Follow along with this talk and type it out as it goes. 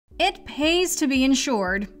It pays to be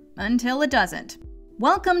insured until it doesn't.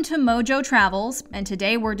 Welcome to MojoTravels, and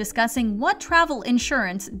today we're discussing what travel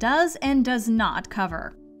insurance does and does not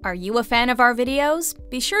cover. Are you a fan of our videos?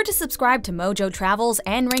 Be sure to subscribe to MojoTravels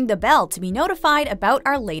and ring the bell to be notified about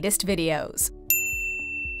our latest videos.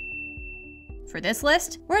 For this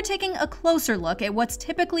list, we're taking a closer look at what's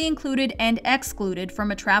typically included and excluded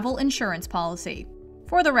from a travel insurance policy.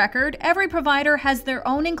 For the record, every provider has their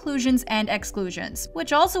own inclusions and exclusions,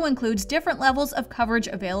 which also includes different levels of coverage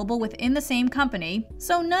available within the same company,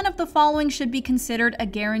 so none of the following should be considered a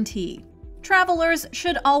guarantee. Travelers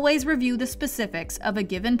should always review the specifics of a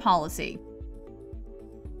given policy.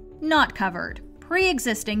 Not covered: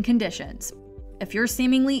 pre-existing conditions. If you're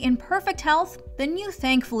seemingly in perfect health, then you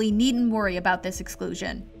thankfully needn't worry about this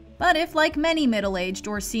exclusion. But if, like many middle-aged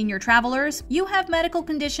or senior travelers, you have medical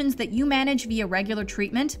conditions that you manage via regular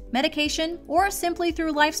treatment, medication, or simply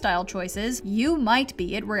through lifestyle choices, you might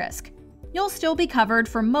be at risk. You'll still be covered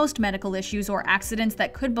for most medical issues or accidents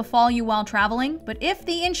that could befall you while traveling, but if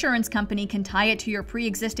the insurance company can tie it to your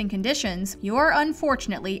pre-existing conditions, you're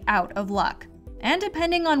unfortunately out of luck. And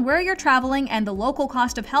depending on where you're traveling and the local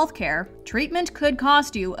cost of healthcare, treatment could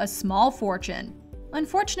cost you a small fortune.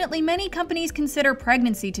 Unfortunately, many companies consider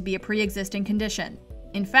pregnancy to be a pre-existing condition.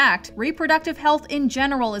 In fact, reproductive health in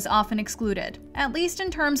general is often excluded, at least in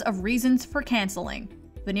terms of reasons for canceling.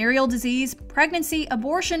 Venereal disease, pregnancy,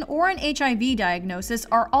 abortion, or an HIV diagnosis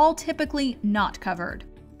are all typically not covered.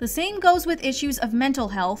 The same goes with issues of mental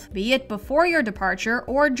health, be it before your departure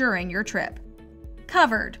or during your trip.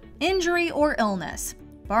 Covered: injury or illness.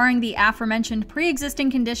 Barring the aforementioned pre-existing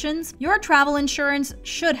conditions, your travel insurance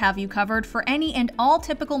should have you covered for any and all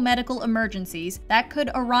typical medical emergencies that could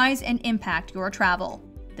arise and impact your travel.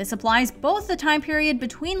 This applies both the time period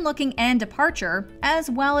between looking and departure, as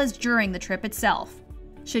well as during the trip itself.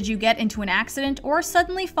 Should you get into an accident or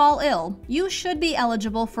suddenly fall ill, you should be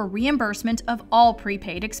eligible for reimbursement of all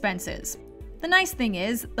prepaid expenses. The nice thing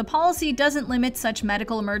is, the policy doesn't limit such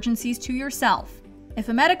medical emergencies to yourself. If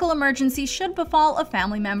a medical emergency should befall a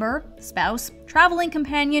family member, spouse, traveling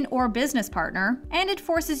companion, or business partner, and it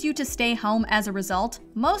forces you to stay home as a result,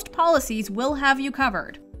 most policies will have you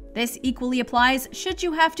covered. This equally applies should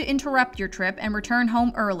you have to interrupt your trip and return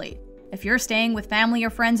home early. If you're staying with family or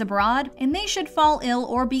friends abroad, and they should fall ill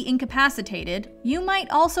or be incapacitated, you might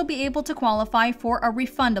also be able to qualify for a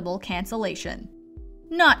refundable cancellation.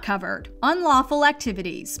 Not covered: unlawful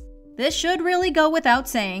activities. This should really go without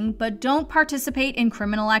saying, but don't participate in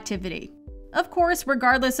criminal activity. Of course,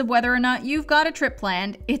 regardless of whether or not you've got a trip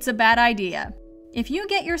planned, it's a bad idea. If you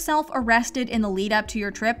get yourself arrested in the lead up to your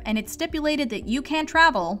trip and it's stipulated that you can't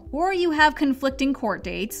travel, or you have conflicting court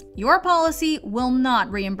dates, your policy will not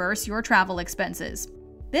reimburse your travel expenses.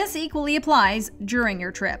 This equally applies during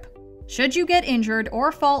your trip. Should you get injured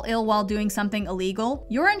or fall ill while doing something illegal,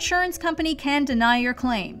 your insurance company can deny your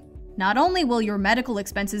claim. Not only will your medical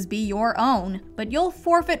expenses be your own, but you'll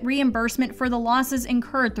forfeit reimbursement for the losses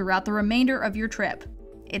incurred throughout the remainder of your trip.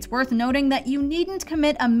 It's worth noting that you needn't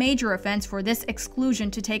commit a major offense for this exclusion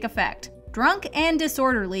to take effect. Drunk and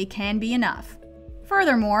disorderly can be enough.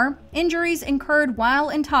 Furthermore, injuries incurred while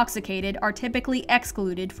intoxicated are typically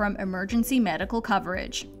excluded from emergency medical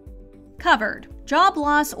coverage. Covered: job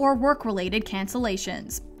loss or work-related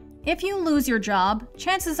cancellations. If you lose your job,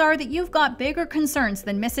 chances are that you've got bigger concerns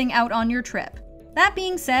than missing out on your trip. That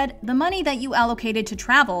being said, the money that you allocated to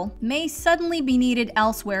travel may suddenly be needed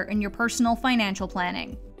elsewhere in your personal financial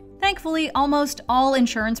planning. Thankfully, almost all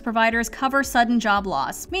insurance providers cover sudden job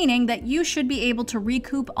loss, meaning that you should be able to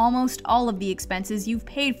recoup almost all of the expenses you've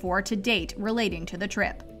paid for to date relating to the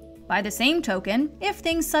trip. By the same token, if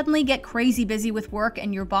things suddenly get crazy busy with work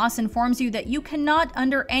and your boss informs you that you cannot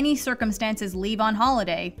under any circumstances leave on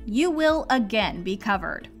holiday, you will again be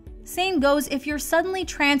covered. Same goes if you're suddenly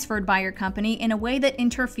transferred by your company in a way that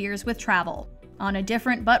interferes with travel. On a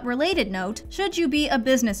different but related note, should you be a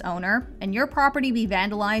business owner and your property be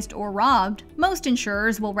vandalized or robbed, most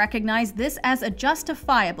insurers will recognize this as a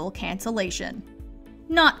justifiable cancellation.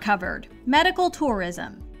 Not covered: medical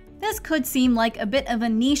tourism. This could seem like a bit of a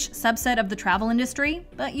niche subset of the travel industry,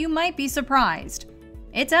 but you might be surprised.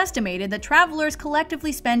 It's estimated that travelers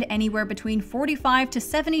collectively spend anywhere between $45 to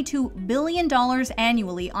 $72 billion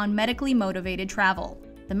annually on medically motivated travel.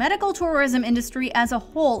 The medical tourism industry as a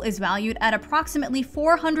whole is valued at approximately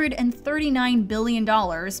 $439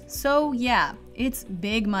 billion, so yeah, it's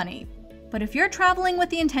big money. But if you're traveling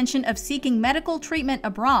with the intention of seeking medical treatment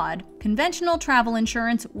abroad, conventional travel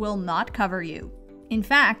insurance will not cover you. In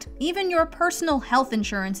fact, even your personal health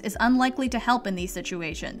insurance is unlikely to help in these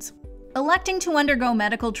situations. Electing to undergo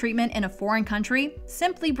medical treatment in a foreign country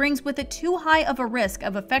simply brings with it too high of a risk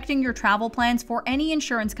of affecting your travel plans for any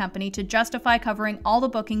insurance company to justify covering all the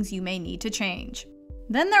bookings you may need to change.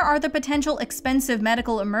 Then there are the potential expensive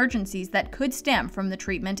medical emergencies that could stem from the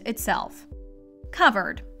treatment itself.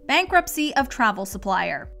 Covered: bankruptcy of travel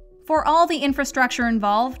supplier. For all the infrastructure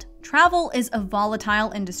involved, travel is a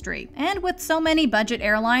volatile industry, and with so many budget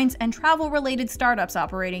airlines and travel-related startups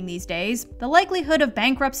operating these days, the likelihood of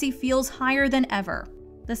bankruptcy feels higher than ever.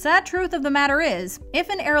 The sad truth of the matter is, if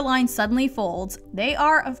an airline suddenly folds, they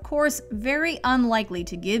are, of course, very unlikely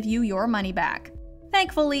to give you your money back.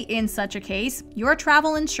 Thankfully, in such a case, your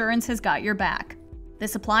travel insurance has got your back.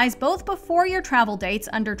 This applies both before your travel dates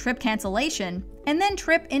under trip cancellation, and then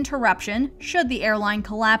trip interruption should the airline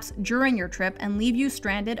collapse during your trip and leave you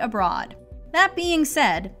stranded abroad. That being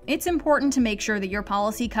said, it's important to make sure that your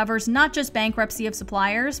policy covers not just bankruptcy of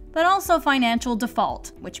suppliers, but also financial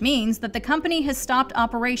default, which means that the company has stopped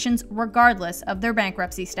operations regardless of their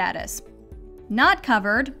bankruptcy status. Not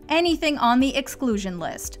covered: anything on the exclusion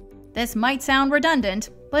list. This might sound redundant,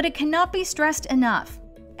 but it cannot be stressed enough.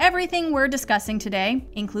 Everything we're discussing today,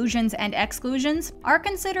 inclusions and exclusions, are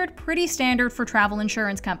considered pretty standard for travel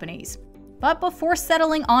insurance companies. But before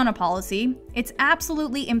settling on a policy, it's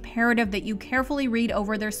absolutely imperative that you carefully read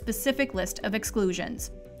over their specific list of exclusions.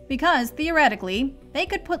 Because, theoretically, they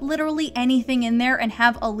could put literally anything in there and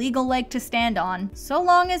have a legal leg to stand on, so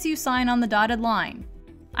long as you sign on the dotted line.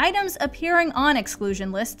 Items appearing on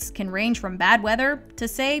exclusion lists can range from bad weather to,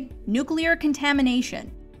 say, nuclear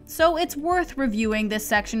contamination. So it's worth reviewing this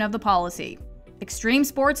section of the policy. Extreme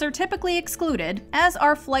sports are typically excluded, as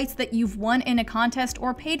are flights that you've won in a contest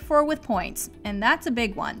or paid for with points, and that's a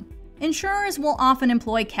big one. Insurers will often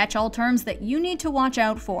employ catch-all terms that you need to watch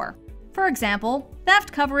out for. For example,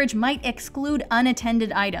 theft coverage might exclude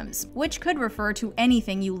unattended items, which could refer to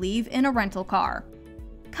anything you leave in a rental car.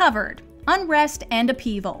 Covered: unrest and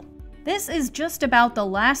upheaval. This is just about the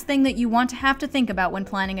last thing that you want to have to think about when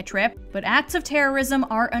planning a trip, but acts of terrorism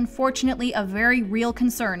are unfortunately a very real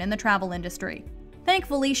concern in the travel industry.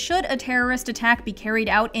 Thankfully, should a terrorist attack be carried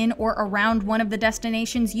out in or around one of the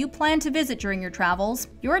destinations you plan to visit during your travels,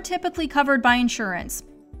 you're typically covered by insurance.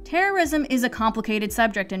 Terrorism is a complicated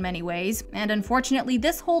subject in many ways, and unfortunately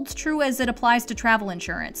this holds true as it applies to travel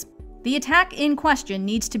insurance. The attack in question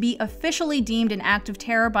needs to be officially deemed an act of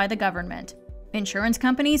terror by the government. Insurance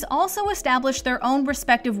companies also establish their own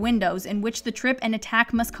respective windows in which the trip and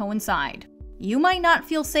attack must coincide. You might not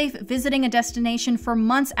feel safe visiting a destination for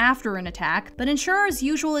months after an attack, but insurers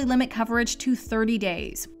usually limit coverage to 30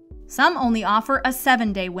 days. Some only offer a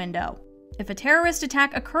 7-day window. If a terrorist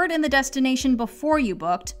attack occurred in the destination before you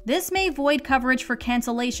booked, this may void coverage for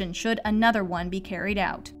cancellation should another one be carried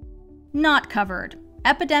out. Not covered: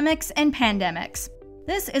 epidemics and pandemics.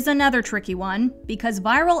 This is another tricky one, because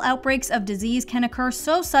viral outbreaks of disease can occur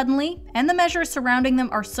so suddenly, and the measures surrounding them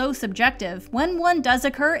are so subjective, when one does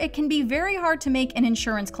occur, it can be very hard to make an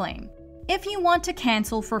insurance claim. If you want to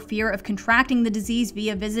cancel for fear of contracting the disease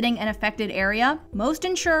via visiting an affected area, most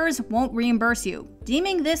insurers won't reimburse you,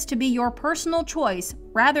 deeming this to be your personal choice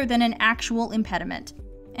rather than an actual impediment.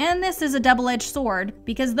 And this is a double-edged sword,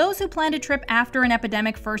 because those who planned a trip after an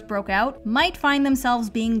epidemic first broke out might find themselves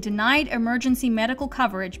being denied emergency medical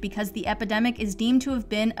coverage because the epidemic is deemed to have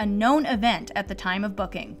been a known event at the time of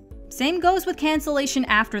booking. Same goes with cancellation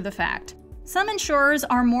after the fact. Some insurers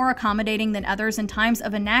are more accommodating than others in times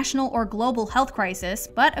of a national or global health crisis,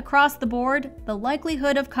 but across the board, the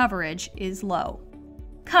likelihood of coverage is low.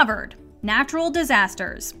 Covered: natural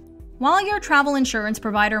disasters. While your travel insurance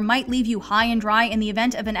provider might leave you high and dry in the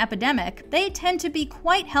event of an epidemic, they tend to be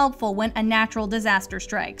quite helpful when a natural disaster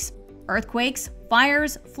strikes. Earthquakes,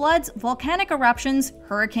 fires, floods, volcanic eruptions,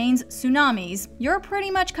 hurricanes, tsunamis, you're pretty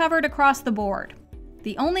much covered across the board.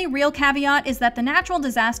 The only real caveat is that the natural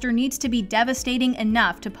disaster needs to be devastating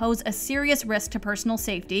enough to pose a serious risk to personal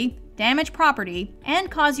safety, damage property, and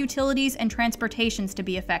cause utilities and transportations to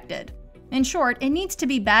be affected. In short, it needs to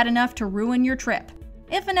be bad enough to ruin your trip.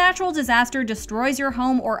 If a natural disaster destroys your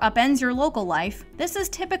home or upends your local life, this is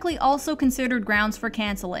typically also considered grounds for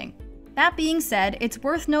canceling. That being said, it's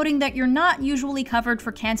worth noting that you're not usually covered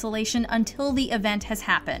for cancellation until the event has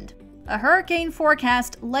happened. A hurricane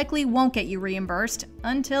forecast likely won't get you reimbursed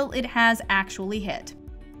until it has actually hit.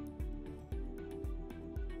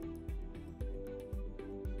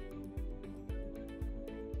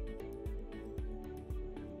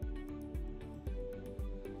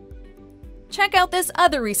 Check out this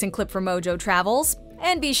other recent clip from MojoTravels,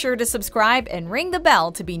 and be sure to subscribe and ring the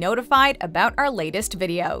bell to be notified about our latest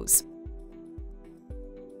videos.